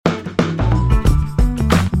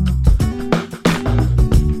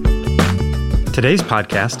Today's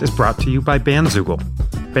podcast is brought to you by Bandzoogle.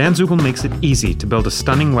 Bandzoogle makes it easy to build a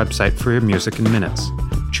stunning website for your music in minutes.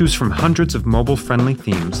 Choose from hundreds of mobile-friendly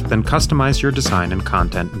themes, then customize your design and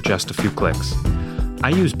content in just a few clicks. I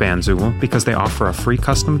use Bandzoogle because they offer a free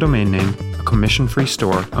custom domain name, a commission-free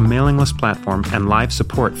store, a mailing list platform, and live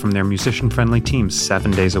support from their musician-friendly teams 7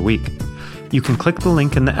 days a week. You can click the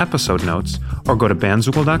link in the episode notes or go to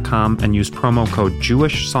bandzoogle.com and use promo code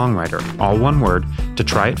JewishSongwriter, all one word, to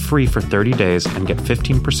try it free for 30 days and get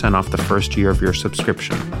 15% off the first year of your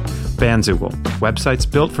subscription. Bandzoogle,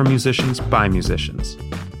 websites built for musicians by musicians.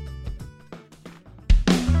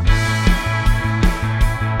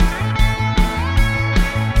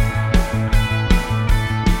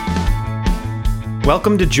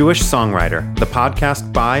 Welcome to Jewish Songwriter, the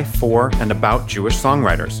podcast by, for, and about Jewish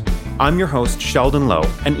songwriters. I'm your host, Sheldon Lowe,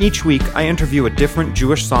 and each week I interview a different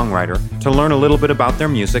Jewish songwriter to learn a little bit about their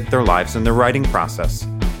music, their lives, and their writing process.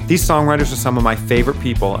 These songwriters are some of my favorite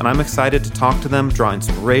people, and I'm excited to talk to them, draw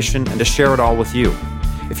inspiration, and to share it all with you.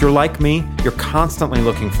 If you're like me, you're constantly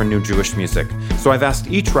looking for new Jewish music, so I've asked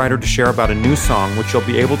each writer to share about a new song which you'll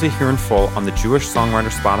be able to hear in full on the Jewish Songwriter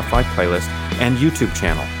Spotify playlist and YouTube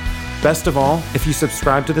channel. Best of all, if you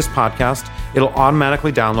subscribe to this podcast, it'll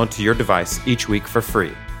automatically download to your device each week for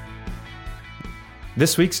free.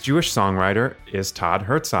 This week's Jewish songwriter is Todd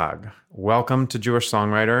Herzog. Welcome to Jewish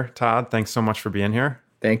Songwriter. Todd, thanks so much for being here.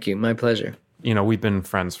 Thank you. My pleasure. You know, we've been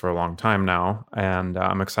friends for a long time now, and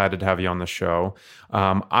I'm excited to have you on the show.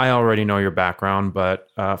 I already know your background, but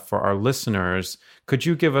for our listeners, could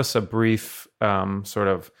you give us a brief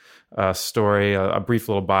story, a brief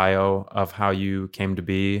little bio of how you came to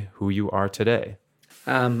be who you are today?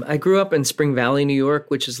 I grew up in Spring Valley, New York,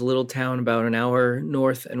 which is a little town about an hour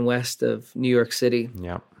north and west of New York City.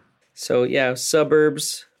 Yeah. So, yeah,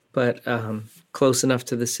 suburbs, but close enough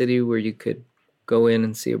to the city where you could go in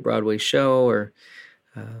and see a Broadway show or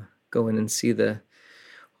go in and see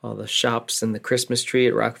all the shops and the Christmas tree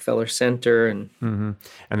at Rockefeller Center. And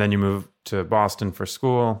then you moved to Boston for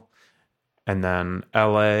school, and then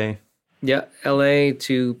L.A. Yeah, L.A.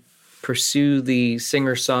 to pursue the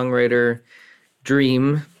singer-songwriter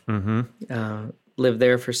dream. Lived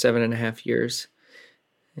there for 7.5 years.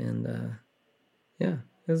 And it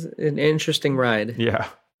was an interesting ride. Yeah.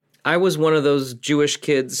 I was one of those Jewish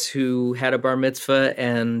kids who had a bar mitzvah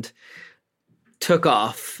and took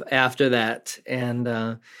off after that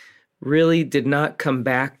and really did not come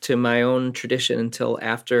back to my own tradition until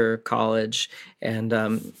after college and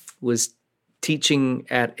was teaching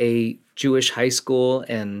at a Jewish high school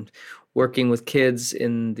and working with kids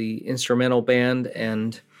in the instrumental band.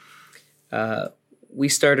 And we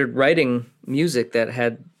started writing music that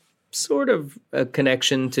had sort of a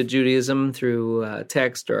connection to Judaism through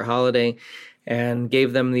text or holiday, and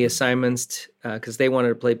gave them the assignments because they wanted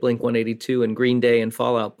to play Blink-182 and Green Day and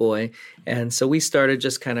Fall Out Boy. And so we started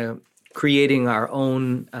just kind of creating our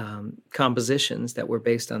own compositions that were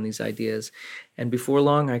based on these ideas. And before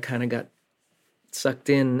long, I kind of got sucked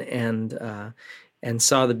in and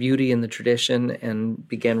saw the beauty in the tradition and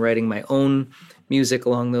began writing my own music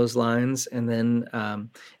along those lines, and then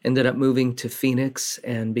ended up moving to Phoenix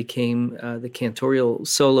and became the cantorial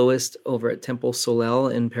soloist over at Temple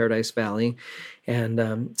Solel in Paradise Valley.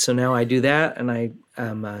 And so now I do that, and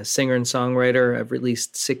I'm a singer and songwriter. I've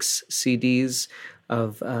released 6 CDs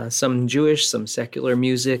of some Jewish, some secular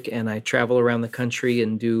music, and I travel around the country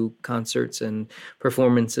and do concerts and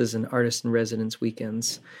performances and artist in residence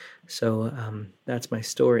weekends. So that's my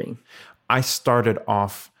story. I started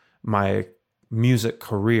off my music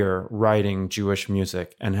career writing Jewish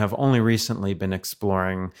music and have only recently been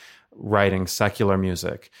exploring writing secular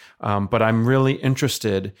music. But I'm really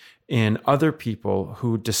interested in other people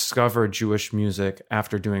who discover Jewish music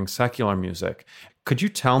after doing secular music. Could you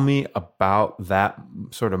tell me about that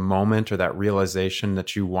sort of moment or that realization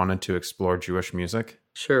that you wanted to explore Jewish music?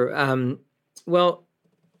 Sure. Well,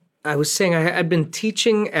 I was saying I've been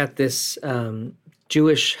teaching at this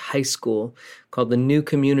Jewish high school called the New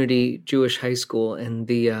Community Jewish High School, and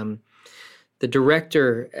the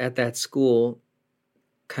director at that school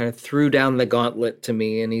kind of threw down the gauntlet to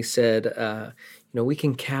me, and he said, we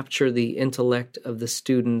can capture the intellect of the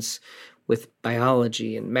students with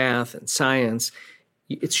biology and math and science.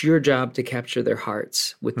 It's your job to capture their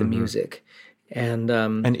hearts with the music. And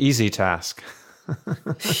an easy task.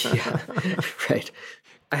 Yeah, right.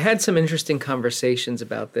 I had some interesting conversations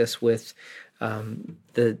about this with my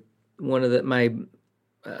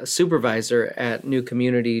supervisor at New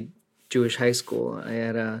Community Jewish High School.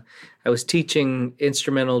 I was teaching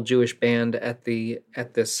instrumental Jewish band at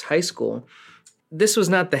this high school, this was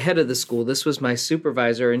not the head of the school. This was my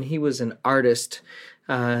supervisor, and he was an artist,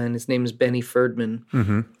 and his name is Benny Ferdman.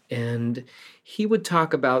 Mm-hmm. And he would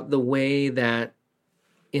talk about the way that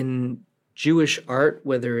in Jewish art,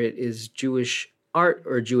 whether it is Jewish art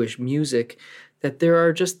or Jewish music, that there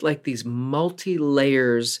are just like these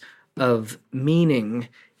multi-layers of meaning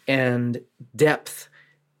and depth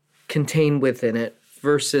contained within it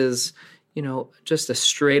versus, just a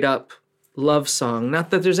straight up love song. Not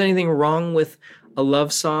that there's anything wrong with a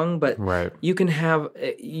love song, but Right. you can have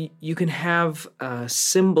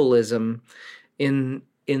symbolism in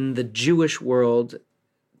the Jewish world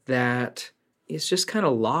that is just kind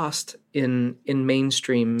of lost in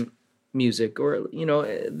mainstream music, or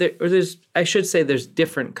there's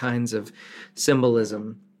different kinds of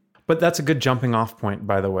symbolism. But that's a good jumping off point,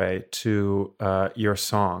 by the way, to your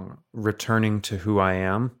song, Returning to Who I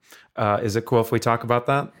Am. Is it cool if we talk about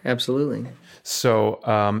that? Absolutely.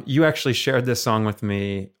 So you actually shared this song with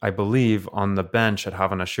me, I believe, on the bench at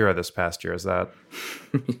Havana Shira this past year. Is that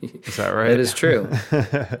right? That is true.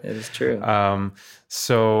 That is true.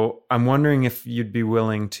 So I'm wondering if you'd be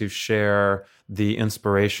willing to share the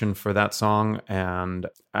inspiration for that song. And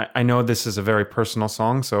I know this is a very personal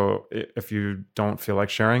song, so if you don't feel like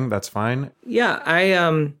sharing, that's fine. Yeah,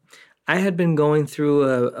 I had been going through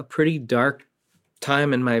a pretty dark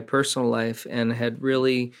time in my personal life and had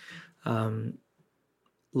really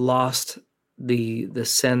lost the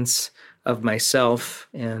sense of myself,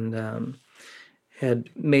 and had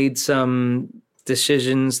made some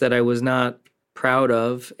decisions that I was not proud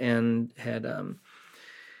of, and had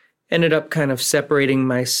ended up kind of separating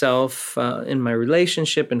myself in my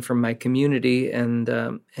relationship and from my community. And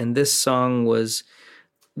this song was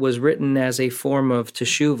written as a form of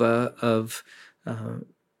teshuvah, of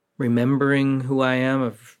remembering who I am,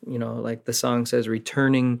 of, like the song says,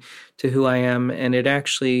 returning to who I am. And it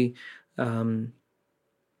actually,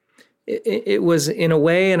 it was in a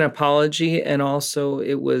way an apology, and also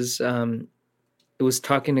it was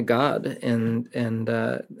talking to God, and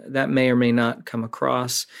that may or may not come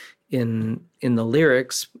across in the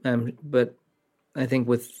lyrics, but I think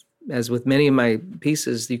as with many of my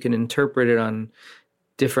pieces, you can interpret it on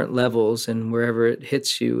different levels, and wherever it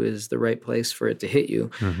hits you is the right place for it to hit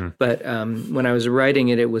you. Mm-hmm. But when I was writing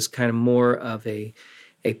it, it was kind of more of a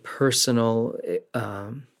personal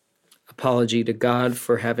apology to God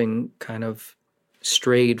for having kind of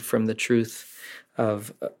strayed from the truth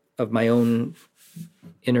of my own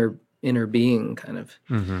inner being, kind of.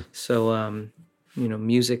 Mm-hmm. So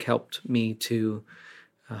music helped me to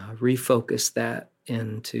refocus that,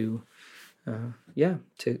 and to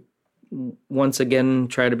once again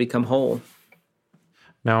try to become whole.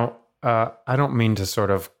 Now, I don't mean to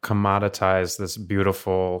sort of commoditize this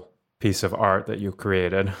beautiful piece of art that you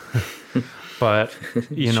created, but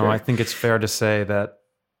Sure. I think it's fair to say that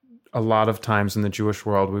a lot of times in the Jewish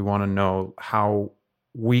world, we want to know how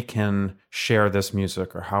we can share this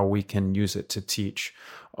music, or how we can use it to teach,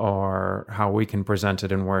 or how we can present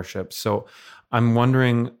it in worship. So I'm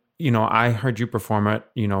wondering, I heard you perform it,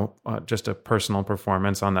 just a personal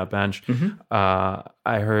performance on that bench. Mm-hmm.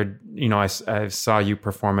 I heard, I saw you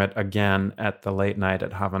perform it again at the late night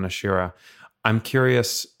at Havana Shira. I'm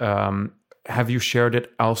curious, have you shared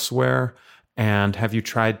it elsewhere? And have you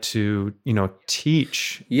tried to,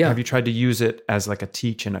 teach? Yeah. Have you tried to use it as like a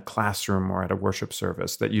teach in a classroom or at a worship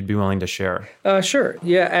service that you'd be willing to share? Sure.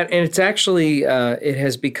 Yeah. And it's actually, it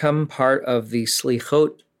has become part of the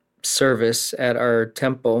Slichot service at our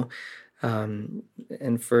temple. And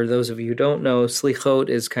for those of you who don't know, Slichot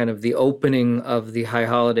is kind of the opening of the high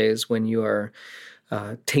holidays, when you are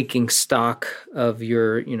taking stock of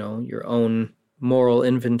your own moral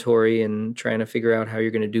inventory and trying to figure out how you're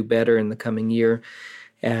going to do better in the coming year.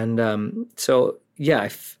 And I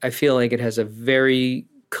feel like it has a very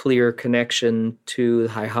clear connection to the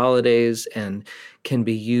high holidays, and can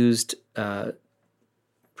be used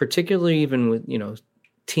particularly even with,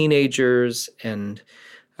 teenagers and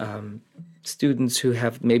students who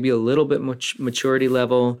have maybe a little bit much maturity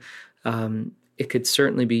level. It could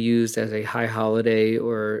certainly be used as a high holiday,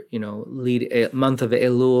 or, lead a month of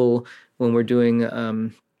Elul, when we're doing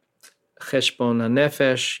Cheshbon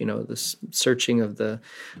HaNefesh, the searching of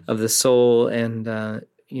the soul, and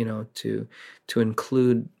to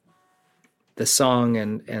include the song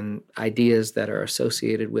and ideas that are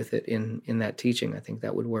associated with it in that teaching. I think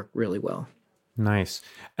that would work really well. Nice.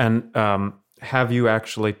 And have you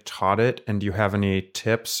actually taught it? And do you have any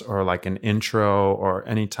tips, or like an intro, or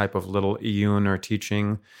any type of little iyun or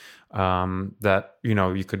teaching that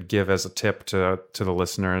you could give as a tip to the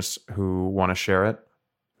listeners who want to share it?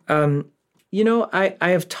 I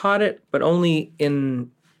have taught it, but only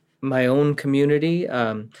in my own community.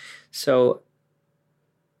 So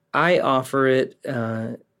I offer it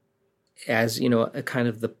as, a kind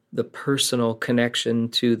of the personal connection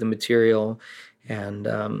to the material.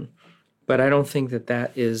 And but I don't think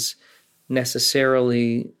that is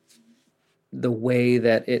necessarily the way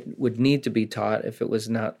that it would need to be taught if it was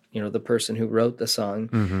not, the person who wrote the song.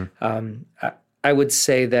 Mm-hmm. I would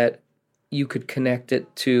say that you could connect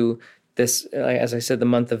it to this, as I said, the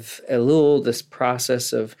month of Elul, this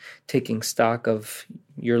process of taking stock of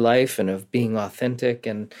your life and of being authentic,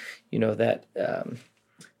 and that.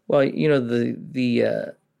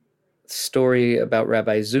 The story about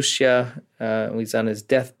Rabbi Zushya. He's on his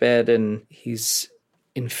deathbed and he's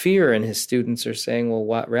in fear, and his students are saying,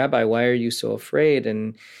 "Well, Rabbi, why are you so afraid?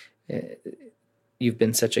 And you've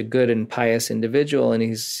been such a good and pious individual." And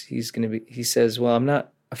he says, "Well, I'm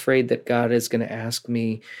not afraid that God is going to ask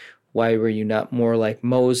me, why were you not more like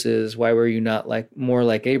Moses? Why were you not more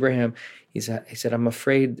like Abraham?" He said, "I'm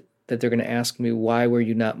afraid that they're going to ask me, why were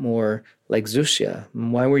you not more like Zushya?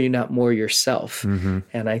 Why were you not more yourself?" Mm-hmm.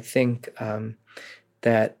 And I think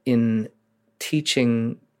that in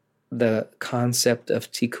teaching the concept of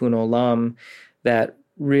Tikkun Olam, that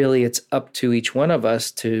really it's up to each one of us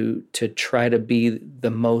to try to be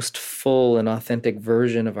the most full and authentic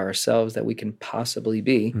version of ourselves that we can possibly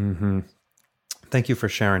be. Mm-hmm. Thank you for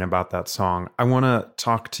sharing about that song. I want to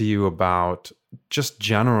talk to you about just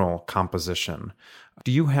general composition.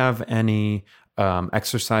 Do you have any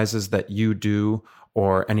exercises that you do,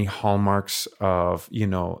 or any hallmarks of,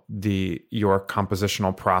 your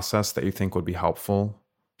compositional process that you think would be helpful?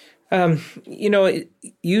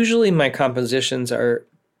 Usually my compositions are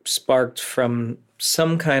sparked from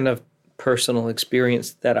some kind of personal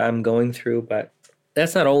experience that I'm going through, but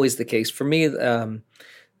that's not always the case. For me, the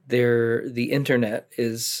internet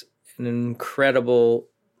is an incredible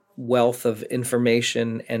wealth of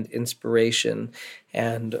information and inspiration,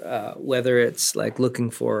 and whether it's like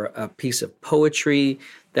looking for a piece of poetry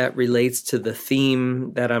that relates to the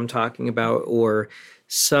theme that I'm talking about, or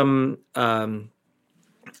some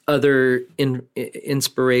other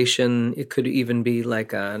inspiration. It could even be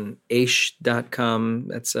like on aish.com.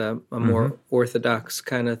 That's a more orthodox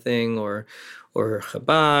kind of thing, or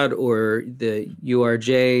Chabad, or the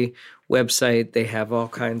URJ website. They have all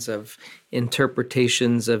kinds of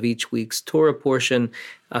interpretations of each week's Torah portion.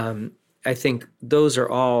 I think those are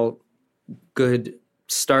all good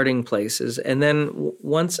starting places. And then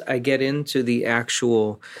once I get into the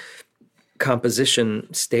actual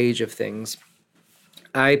composition stage of things,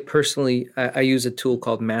 I personally use a tool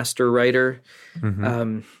called Master Writer.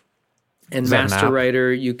 Mm-hmm. And Master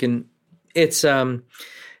Writer, it's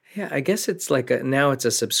I guess it's like now it's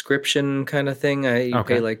a subscription kind of thing. You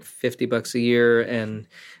pay like $50 a year, and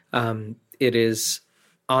it is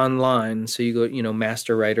online. So you go,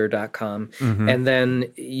 masterwriter.com, mm-hmm. and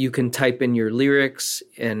then you can type in your lyrics,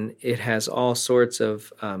 and it has all sorts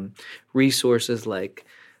of resources like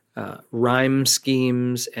rhyme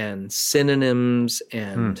schemes and synonyms,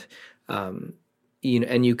 and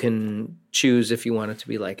and you can choose if you want it to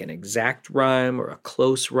be like an exact rhyme or a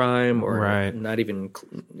close rhyme, or not even,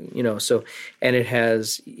 so, and it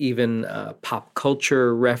has even pop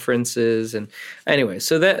culture references. And anyway,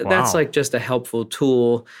 so that's like just a helpful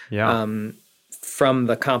tool from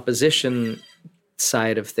the composition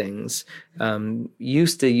side of things.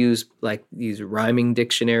 Used to use like these rhyming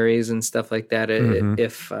dictionaries and stuff like that.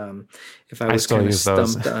 If I was kind of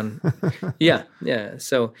stumped on, yeah.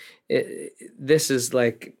 So this is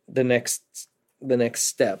like the next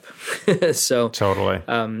step. So totally,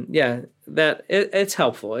 that it's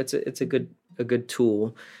helpful. It's a good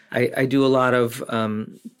tool. I do a lot of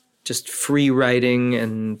just free writing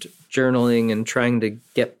and journaling, and trying to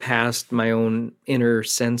get past my own inner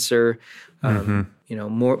censor.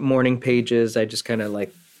 Morning pages. I just kind of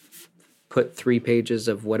like put 3 pages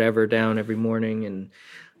of whatever down every morning, and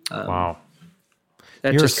wow,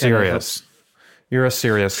 that you're just serious. You're a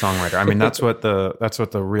serious songwriter. I mean, that's what the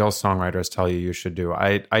real songwriters tell you should do.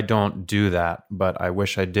 I don't do that, but I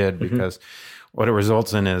wish I did, because what it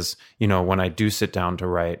results in is, when I do sit down to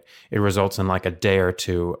write, it results in like a day or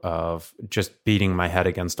two of just beating my head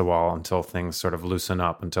against the wall until things sort of loosen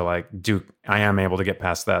up, until I am able to get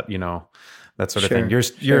past that, that sort of thing.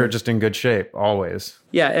 You're just in good shape always.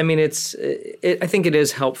 Yeah. I mean, I think it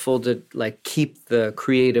is helpful to like keep the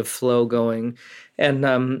creative flow going. And,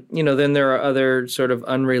 then there are other sort of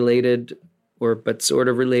unrelated but sort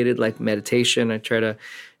of related, like meditation. I try to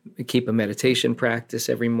keep a meditation practice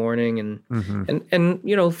every morning, and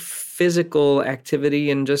physical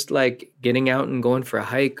activity, and just like getting out and going for a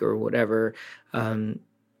hike or whatever.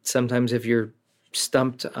 Sometimes if you're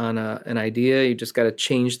stumped on an idea. You just got to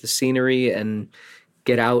change the scenery and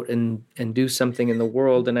get out and do something in the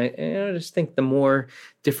world. And I just think the more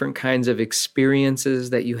different kinds of experiences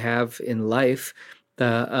that you have in life,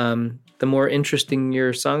 the more interesting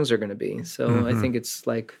your songs are going to be. So I think it's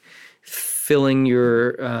like filling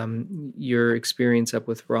your experience up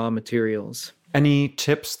with raw materials. Any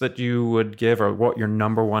tips that you would give, or what your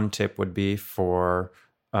number one tip would be for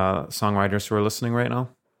songwriters who are listening right now?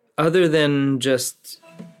 Other than just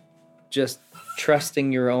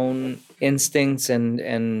trusting your own instincts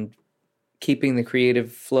and keeping the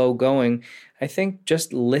creative flow going, I think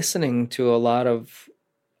just listening to a lot of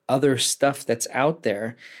other stuff that's out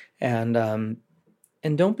there, and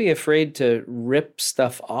don't be afraid to rip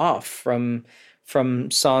stuff off from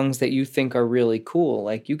songs that you think are really cool.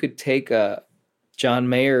 Like you could take a John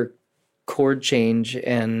Mayer chord change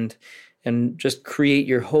and just create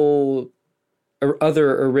your whole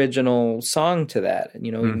other original song to that.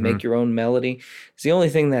 You know, you make your own melody. It's the only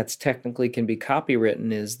thing that's technically can be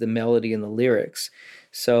copywritten is the melody and the lyrics.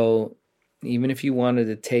 So even if you wanted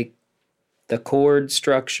to take the chord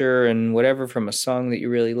structure and whatever from a song that you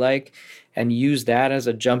really like and use that as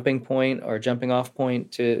a jumping point or jumping off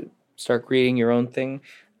point to start creating your own thing,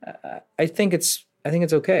 I think it's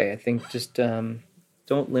okay. I think just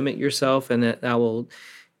don't limit yourself, and that will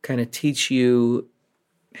kind of teach you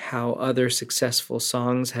how other successful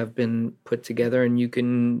songs have been put together, and you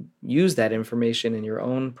can use that information in your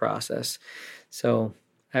own process. So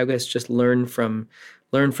I guess just learn from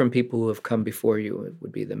people who have come before you. It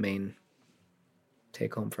would be the main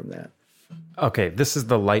take home from that. Okay, this is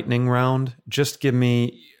the lightning round. Just give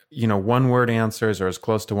me, one word answers or as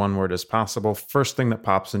close to one word as possible. First thing that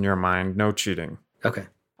pops in your mind, no cheating. Okay.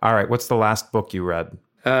 All right, what's the last book you read?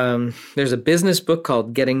 There's a business book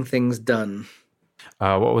called Getting Things Done.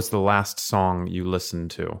 What was the last song you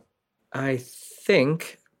listened to? I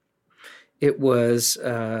think it was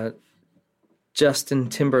Justin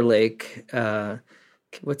Timberlake.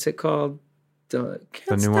 What's it called? The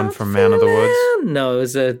new one from Man of the Woods? No, it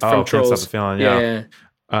was from Trolls. Can't Stop the Feeling, yeah.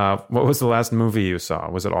 Yeah. What was the last movie you saw?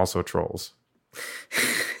 Was it also Trolls?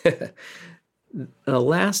 The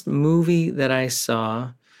last movie that I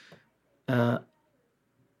saw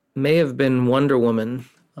may have been Wonder Woman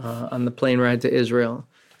on the plane ride to Israel.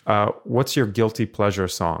 What's your guilty pleasure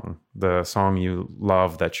song? The song you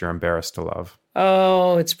love that you're embarrassed to love?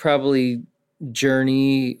 Oh, it's probably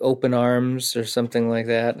Journey, Open Arms, or something like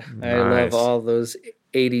that. Nice. I love all those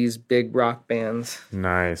 80s big rock bands.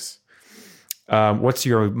 Nice. What's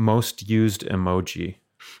your most used emoji?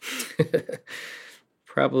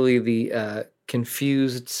 Probably the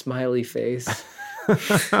confused smiley face.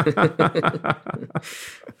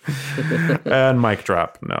 And mic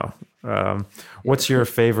drop. No. What's your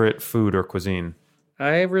favorite food or cuisine?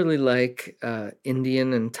 I really like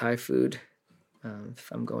Indian and Thai food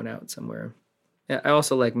if I'm going out somewhere. I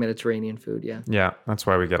also like Mediterranean food, yeah. Yeah, that's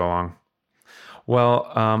why we get along.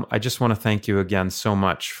 Well, I just want to thank you again so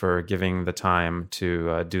much for giving the time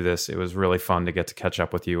to do this. It was really fun to get to catch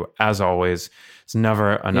up with you. As always, it's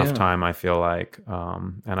never enough time, I feel like.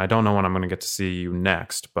 And I don't know when I'm going to get to see you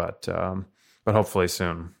next, but hopefully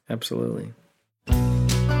soon. Absolutely.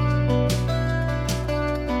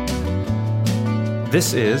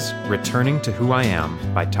 This is Returning to Who I Am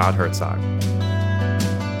by Todd Herzog.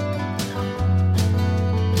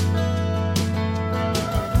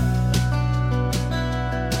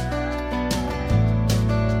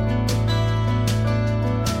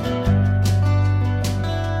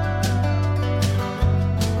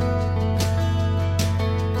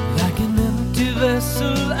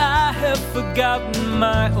 Forgotten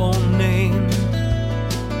my own name.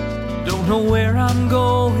 Don't know where I'm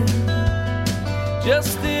going,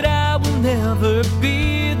 just that I will never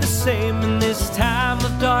be the same. In this time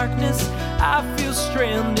of darkness, I feel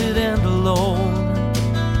stranded and alone.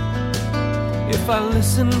 If I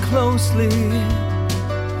listen closely,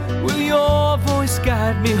 will your voice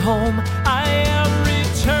guide me home? I am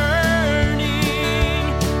returning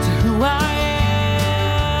to who I am.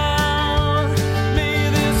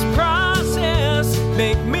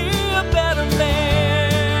 Make me a better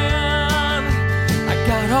man. I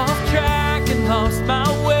got off track and lost my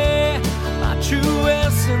way. My true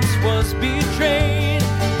essence was betrayed.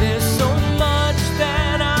 There's so much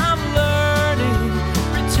that I'm learning,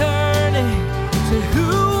 returning to who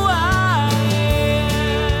I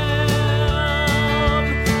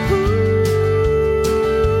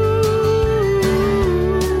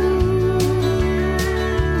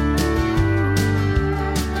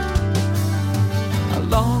am.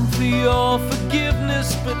 Long for your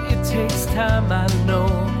forgiveness, but it takes time, I know.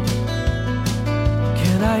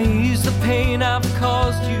 Can Can I ease the pain I've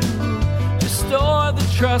caused you? Restore the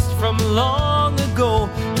trust from long ago?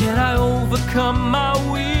 Can I overcome my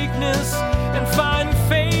weakness and find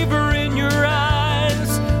favor in your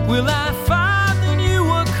eyes? Will I find that you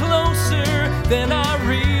are closer than I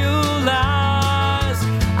realize?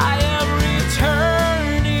 I am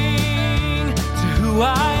returning to who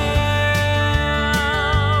I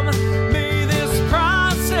am. May this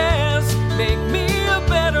process make me a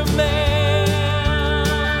better man.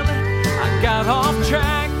 I got off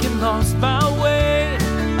track and lost my way.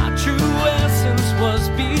 My true essence was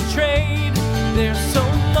betrayed. There's so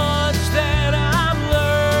much that I'm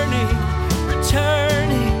learning,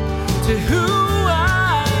 returning to who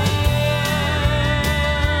I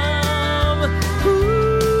am.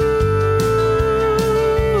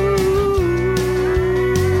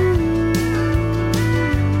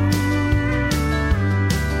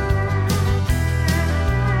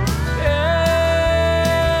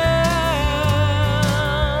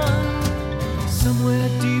 Somewhere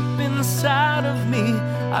deep inside of me,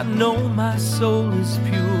 I know my soul is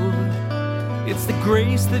pure. It's the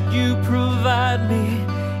grace that you provide me,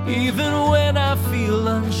 even when I feel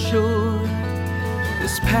unsure.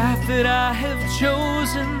 This path that I have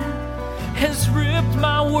chosen has ripped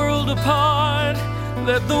my world apart.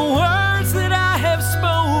 Let the words that I have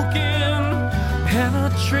spoken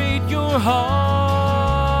penetrate your heart.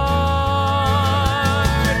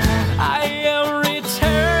 I am returning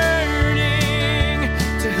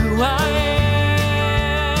to who I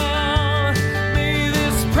am. May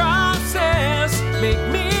this process make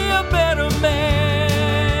me a better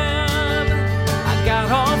man. I got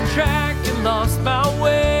off track and lost my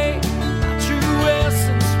way. My true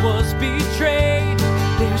essence was betrayed.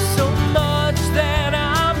 There's so much that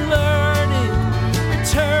I'm learning,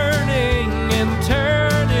 returning and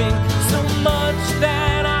turning. So much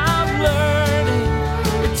that I'm learning,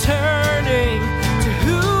 returning to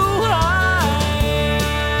who I am.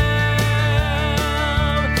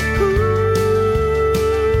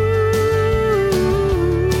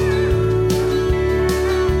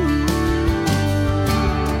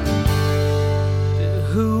 To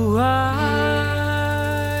who I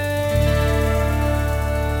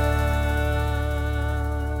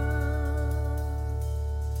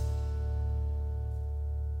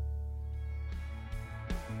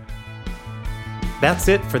That's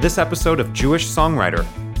it for this episode of Jewish Songwriter.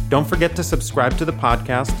 Don't forget to subscribe to the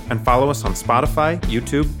podcast and follow us on Spotify,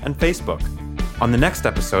 YouTube, and Facebook. On the next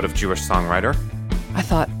episode of Jewish Songwriter, I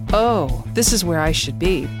thought, oh, this is where I should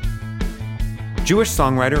be. Jewish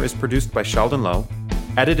Songwriter is produced by Sheldon Lowe,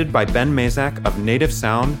 edited by Ben Mazak of Native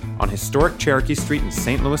Sound on historic Cherokee Street in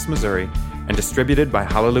St. Louis, Missouri, and distributed by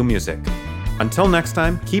Hallelujah Music. Until next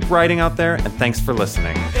time, keep writing out there, and thanks for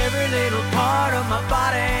listening. every little part of my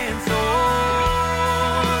body and soul.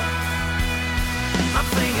 I'm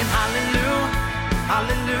singing hallelujah,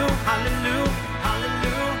 hallelujah, hallelujah,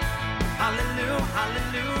 hallelujah, hallelujah,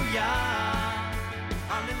 hallelujah.